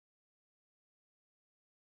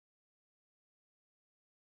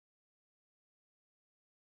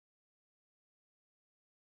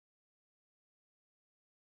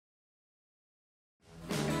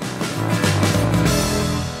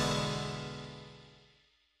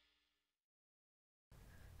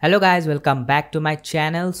Hello guys, welcome back to my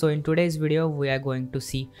channel. So in today's video we are going to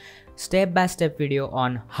see step-by-step video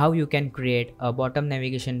on how you can create a bottom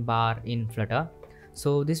navigation bar in Flutter.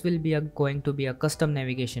 So this will be going to be a custom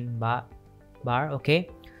navigation bar. Okay,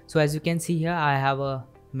 so as you can see here, I have a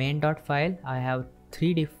main.file. I have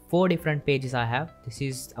four different pages. This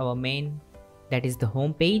is our main, that is the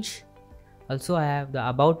home page. Also I have the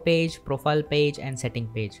about page, profile page and setting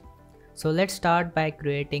page. So let's start by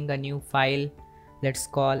creating a new file. Let's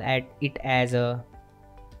call it as a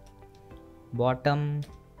bottom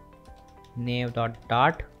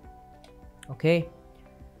nav.dart. Okay,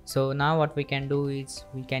 so now what we can do is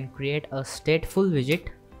we can create a stateful widget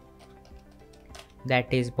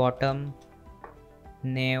that is bottom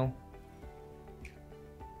nav.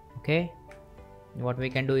 Okay, what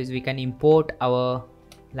we can do is we can import our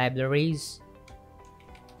libraries,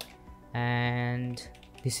 and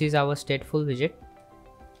this is our stateful widget.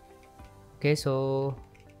 Okay, so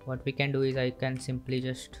what we can do is I can simply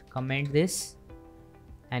just comment this,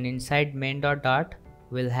 and inside main.dart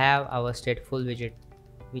we'll have our stateful widget,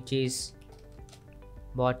 which is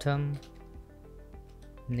bottom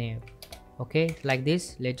nav. Okay, like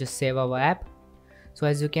this. Let's just save our app. So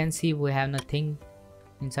as you can see, we have nothing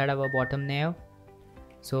inside our bottom nav.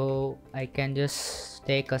 So I can just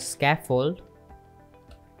take a scaffold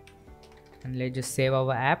and let's just save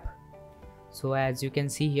our app. So as you can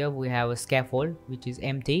see here, we have a scaffold which is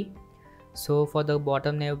empty. So for the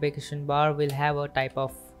bottom navigation bar, we'll have a type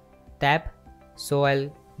of tab. So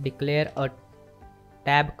I'll declare a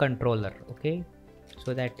tab controller. Okay,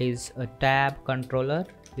 so that is a tab controller,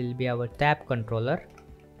 will be our tab controller.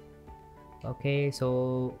 Okay,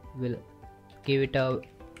 so we'll give it a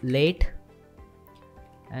late,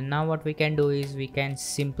 and now what we can do is we can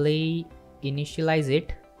simply initialize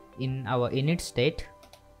it in our init state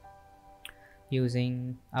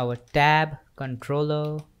using our tab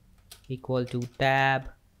controller equal to tab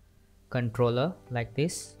controller, like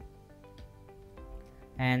this.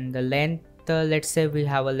 And the length, let's say we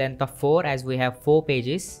have a length of 4, as we have 4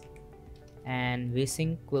 pages, and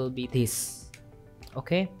vsync will be this.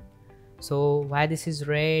 Okay, so why this is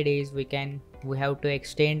red is we have to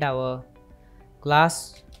extend our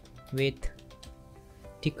class with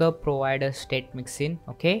ticker provider state mixin.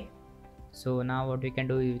 Okay, so now what we can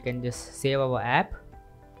do is we can just save our app.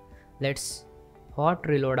 Let's hot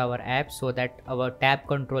reload our app so that our tab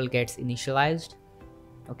control gets initialized.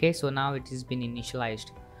 Okay, so now it has been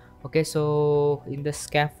initialized. Okay, so in the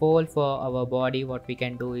scaffold for our body, what we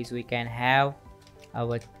can do is we can have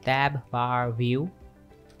our tab bar view,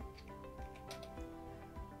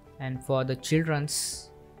 and for the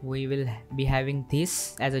children's we will be having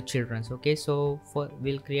this as a children's. Okay, so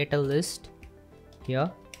we'll create a list here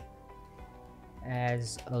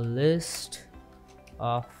as a list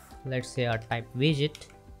of, let's say, a type widget.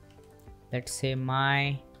 Let's say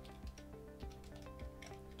my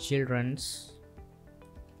children's,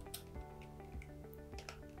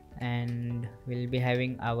 and we'll be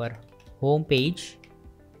having our home page,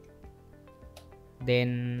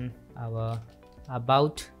 then our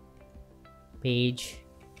about page,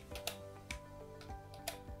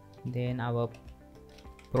 then our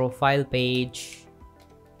profile page,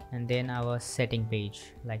 and then our setting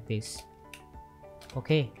page, like this.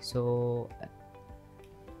 Okay, so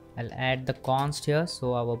I'll add the const here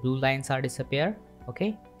so our blue lines are disappear.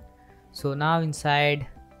 Okay, so now inside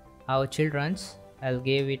our children's, I'll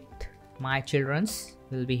give it my children's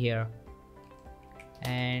will be here,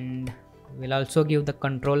 and we'll also give the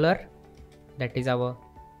controller, that is our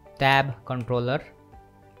tab controller.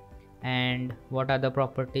 And what other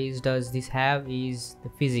properties does this have is the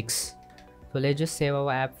physics. So let's just save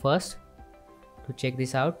our app first to check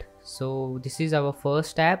this out. So this is our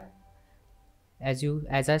first tab. As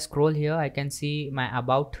I scroll here, I can see my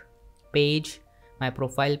about page, my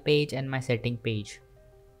profile page and my setting page.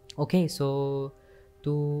 Okay, so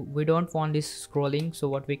we don't want this scrolling, so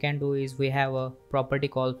what we can do is we have a property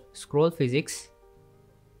called scroll physics,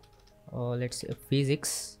 or let's say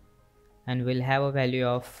physics, and we'll have a value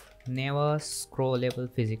of never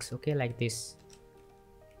scrollable physics. Okay, like this.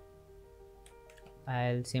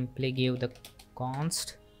 I'll simply give the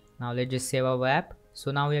const. Now let's just save our app.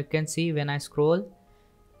 So now you can see when I scroll,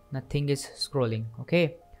 nothing is scrolling.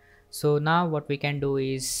 Okay, so now what we can do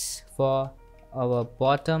is for our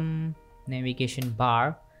bottom navigation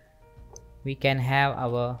bar, we can have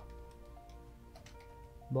our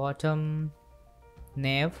bottom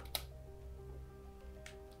nav,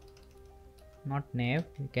 not nav,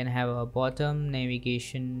 we can have a bottom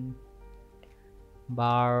navigation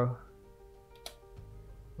bar.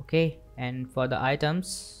 Okay, and for the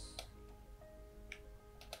items,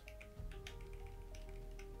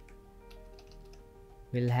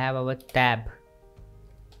 we'll have our tab,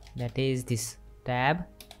 that is this tab.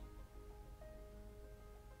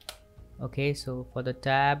 Okay, so for the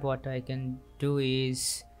tab what I can do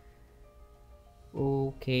is,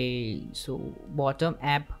 okay, so bottom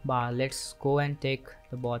app bar, let's go and take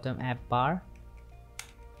the bottom app bar.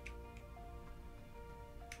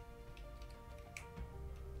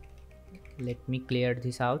 Let me clear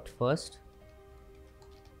this out first.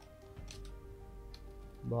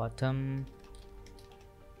 Bottom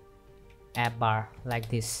app bar like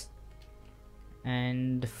this,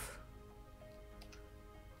 and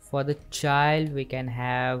for the child we can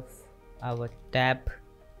have our tab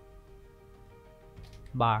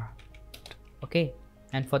bar. Okay,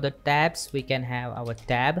 and for the tabs we can have our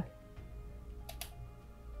tab.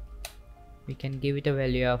 We can give it a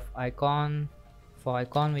value of icon. For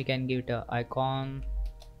icon we can give it a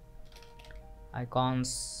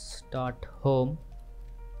icons dot home,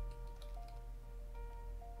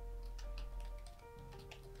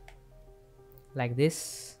 like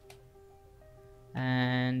this.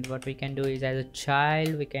 And what we can do is, as a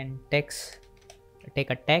child we can take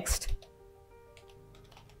a text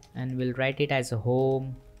and we'll write it as a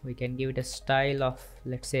home. We can give it a style of,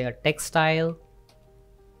 let's say, a text style.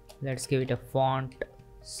 Let's give it a font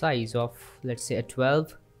size of, let's say, a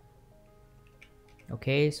 12.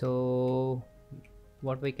 Okay, so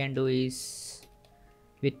what we can do is,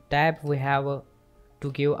 with tab we have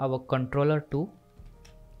to give our controller to,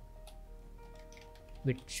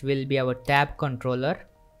 which will be our tab controller.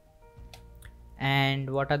 And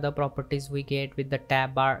what are the properties we get with the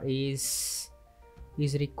tab bar is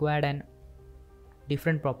required and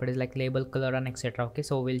different properties like label, color, and etc. Okay,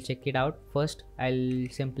 so we'll check it out. First I'll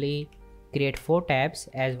simply create 4 tabs,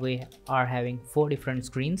 as we are having 4 different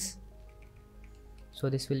screens. So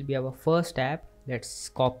this will be our first tab. Let's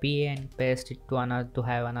copy and paste it to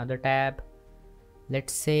have another tab.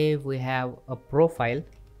 Let's say we have a profile.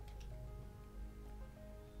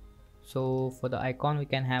 So for the icon we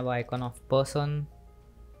can have an icon of person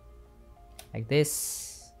like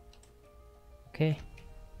this. Okay,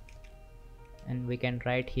 and we can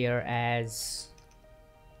write here as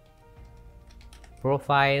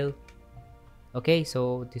profile. Okay,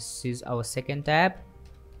 so this is our second tab.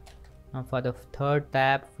 Now for the third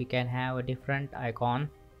tab we can have a different icon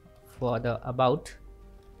for the about.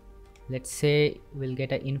 Let's say we'll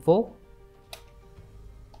get an info,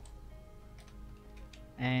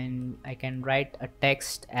 and I can write a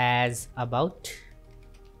text as about.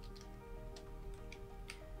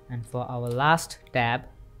 And for our last tab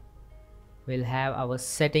we'll have our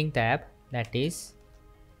setting tab, that is,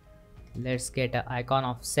 let's get an icon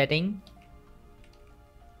of setting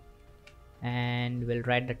and we'll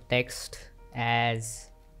write the text as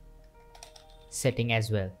setting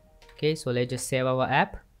as well. Okay, so let's just save our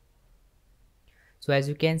app. So as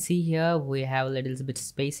you can see here, we have a little bit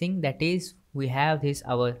spacing, that is, we have this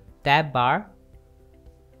our tab bar.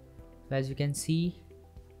 So as you can see,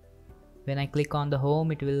 when I click on the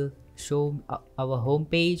home, it will show our home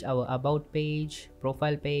page, our about page,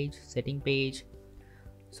 profile page, setting page.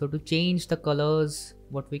 So to change the colors,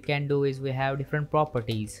 what we can do is, we have different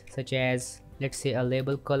properties, such as, let's say, a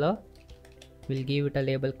label color. We'll give it a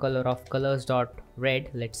label color of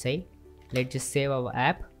colors.red, let's say. Let's just save our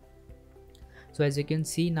app. So as you can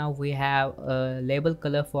see, now we have a label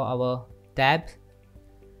color for our tabs.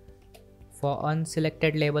 For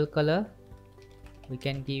unselected label color, we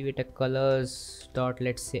can give it a colors dot,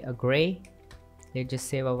 let's say, a gray. Let's just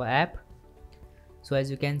save our app. So as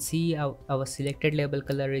you can see, our selected label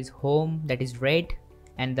color is home, that is red,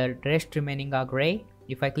 and the rest remaining are gray.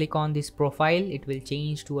 If I click on this profile, it will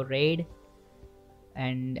change to a red.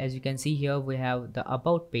 And as you can see here, we have the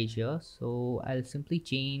about page here. So I'll simply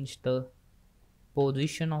change the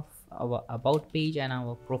position of our about page and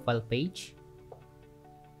our profile page.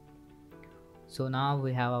 So now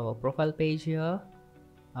we have our profile page here,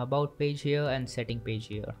 about page here, and setting page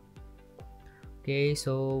here. Okay,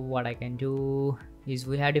 so what I can do is,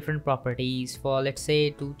 we have different properties for, let's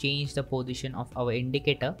say, to change the position of our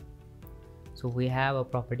indicator. So we have a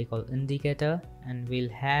property called indicator, and we'll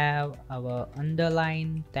have our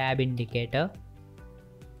underline tab indicator.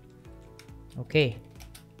 Okay,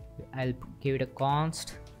 I'll give it a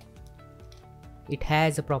const. It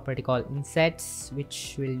has a property called insets,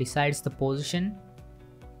 which will decides the position.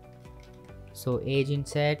 So age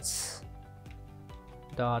insets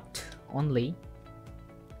dot only.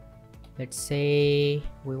 Let's say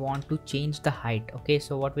we want to change the height. Okay,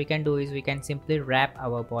 so what we can do is, we can simply wrap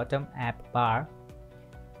our bottom app bar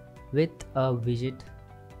with a widget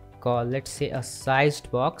called, let's say, a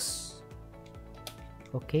sized box.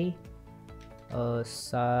 Okay, a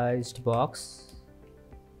sized box,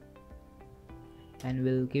 and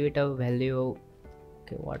we'll give it a value.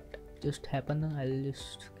 Okay, what just happened? I'll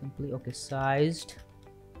just complete. Okay, sized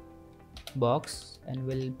box, and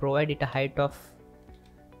we'll provide it a height of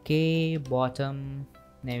k bottom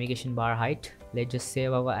navigation bar height. Let's just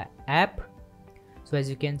save our app. So as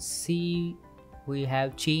you can see, we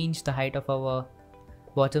have changed the height of our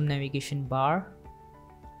bottom navigation bar.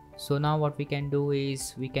 So now what we can do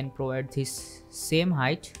is we can provide this same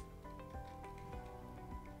height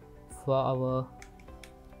for our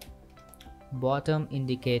bottom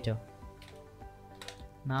indicator.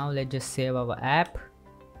 Now let's just save our app.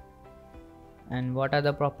 And what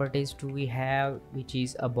other properties do we have, which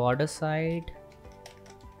is a border side.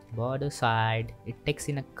 It takes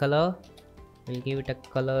in a color. We'll give it a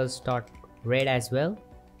colors dot red as well.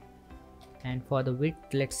 And for the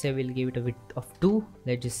width, let's say we'll give it a width of 2.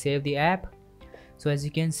 Let's just save the app. So as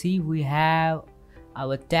you can see, we have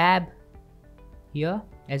our tab here.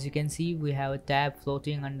 As you can see, we have a tab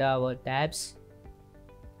floating under our tabs.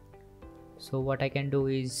 So what I can do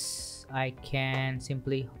is I can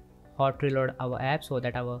simply hot reload our app so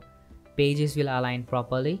that our pages will align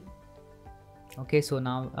properly. Okay, so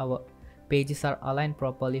now our pages are aligned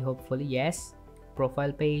properly, hopefully. Yes,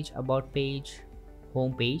 profile page, about page,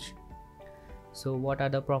 home page. So what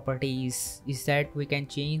other properties is that we can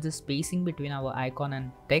change the spacing between our icon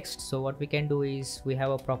and text. So what we can do is we have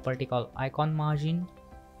a property called icon margin,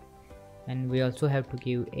 and we also have to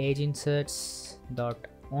give edge inserts dot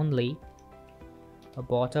only a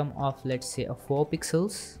bottom of, let's say, a 4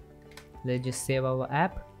 pixels. Let's just save our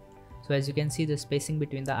app. So as you can see, the spacing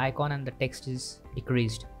between the icon and the text is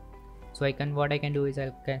decreased. So what I can do is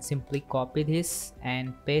I can simply copy this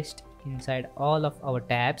and paste inside all of our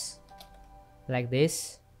tabs like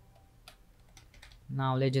this.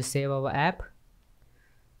 Now let's just save our app.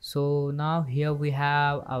 So now here we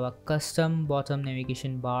have our custom bottom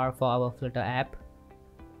navigation bar for our Flutter app.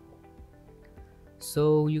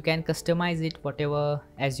 So you can customize it whatever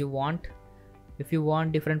as you want. If you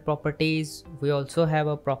want different properties, we also have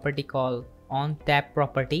a property called on tap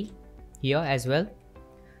property here as well.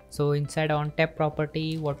 So inside on tap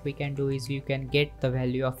property, what we can do is you can get the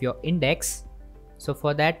value of your index. So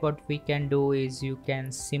for that, what we can do is you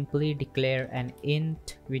can simply declare an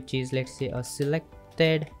int, which is, let's say, a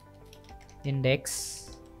selected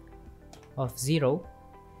index of 0.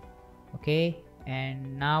 Okay,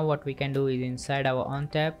 and now what we can do is inside our on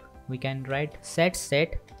tap, we can write set,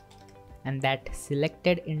 and that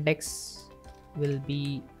selected index will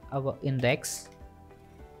be our index.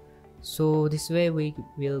 So this way we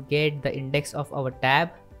will get the index of our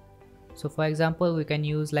tab. So for example, we can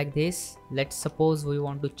use like this. Let's suppose we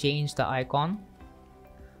want to change the icon.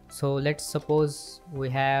 So let's suppose we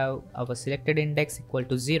have our selected index equal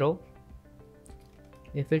to 0.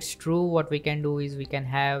 If it's true, what we can do is we can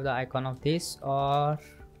have the icon of this, or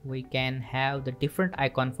we can have the different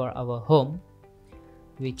icon for our home,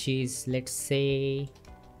 which is, let's say,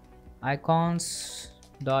 icons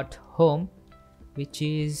dot home, which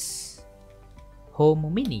is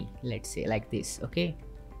home mini, let's say, like this. Okay,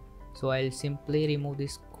 so I'll simply remove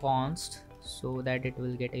this const so that it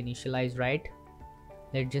will get initialized right.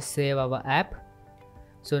 Let's just save our app.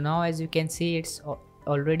 So now as you can see, it's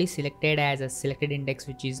already selected as a selected index,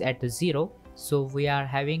 which is at the 0. So we are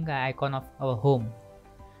having an icon of our home.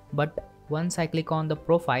 But once I click on the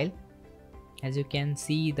profile, as you can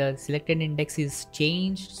see, the selected index is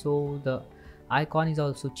changed, so the icon is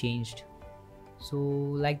also changed. So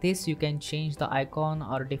like this, you can change the icon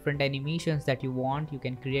or different animations that you want. You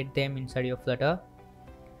can create them inside your Flutter.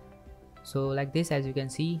 So like this, as you can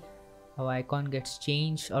see, our icon gets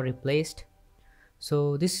changed or replaced.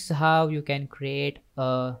 So this is how you can create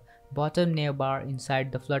a bottom navbar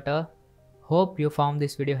inside the Flutter. Hope you found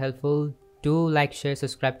this video helpful. Do like, share,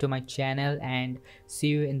 subscribe to my channel, and see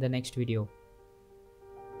you in the next video.